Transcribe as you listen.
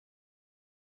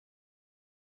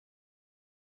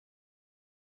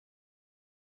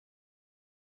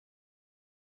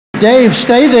Dave,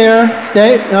 stay there.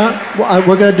 Dave,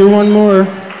 we're going to do one more.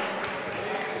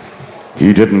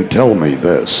 He didn't tell me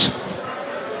this.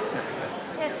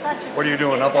 What are you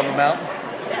doing, up on the mountain?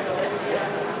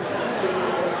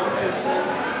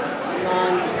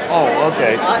 Oh,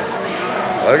 okay.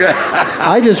 Okay.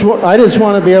 I just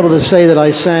want to be able to say that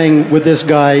I sang with this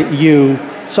guy, you.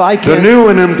 So I can't. The new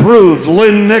and improved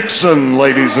Lynn Nixon,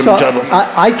 ladies and gentlemen.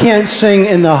 I can't sing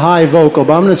in the high vocal,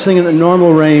 but I'm going to sing in the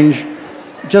normal range,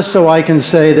 just so I can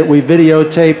say that we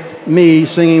videotaped me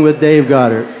singing with Dave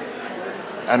Goddard.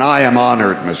 And I am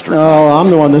honored, Mr. Oh, I'm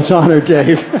the one that's honored,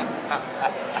 Dave.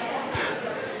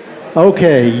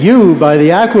 Okay, You by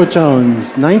the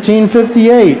Aquatones,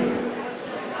 1958.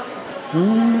 Oh,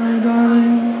 my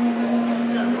darling.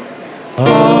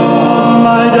 Oh,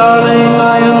 my darling,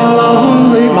 I am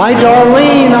lonely. My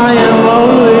Darlene, I am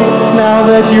lonely now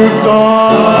that you've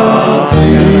gone.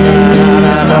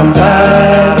 Please come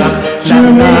back to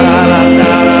me.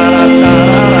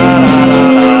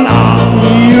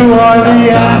 You are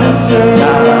the answer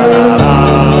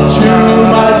to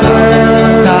my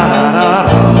prayer.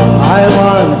 I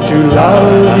want to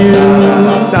love you,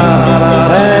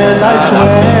 and I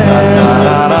swear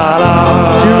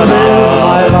to live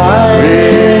my life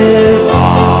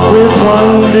with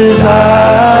one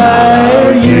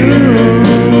desire, you.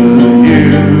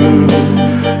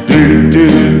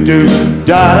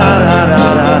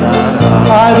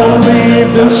 I believe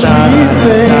the sweet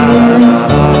things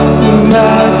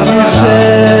that you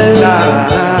said.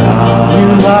 You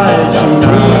lied to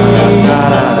me,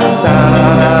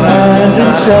 and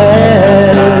it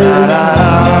said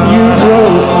you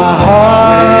broke my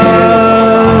heart.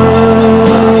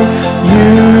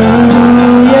 You,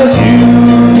 yes you.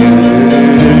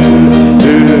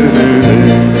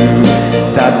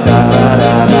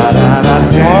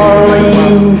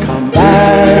 Darling, come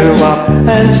back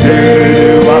and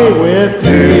stay with me.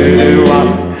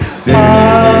 I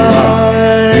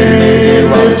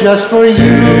live just for you.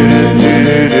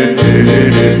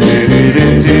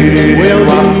 We'll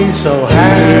be so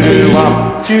happy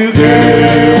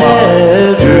together.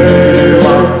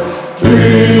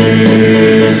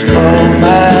 Please come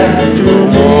back to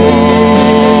me.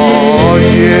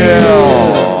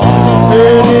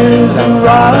 It isn't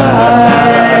right.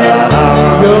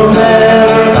 You'll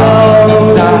never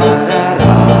know.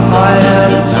 I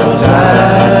am so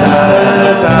sad.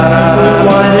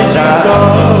 Why did you go?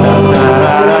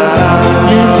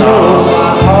 You broke my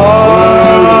heart.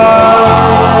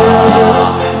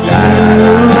 You,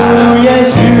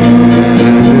 yes you.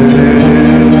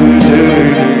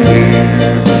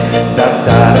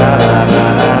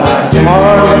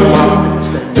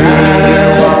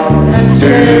 Darling,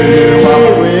 stay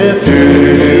with me.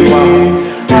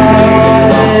 I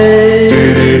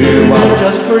live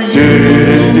just for you.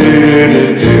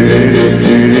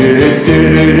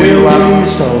 We'll be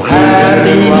so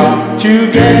happy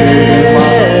together.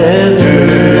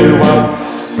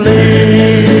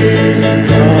 Please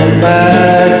come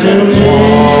back to me.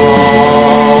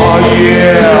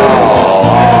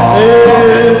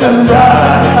 Isn't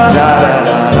right?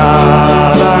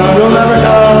 You'll never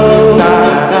know.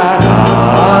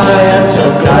 I am so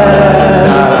glad.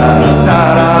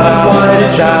 Why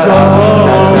did you go?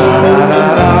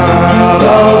 You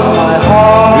broke my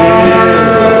heart.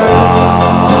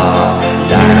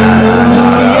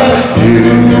 Yes,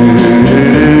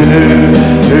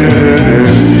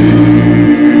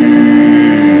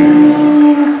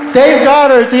 Dave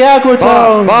Goddard, the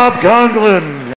Aquatones. Bob Conklin.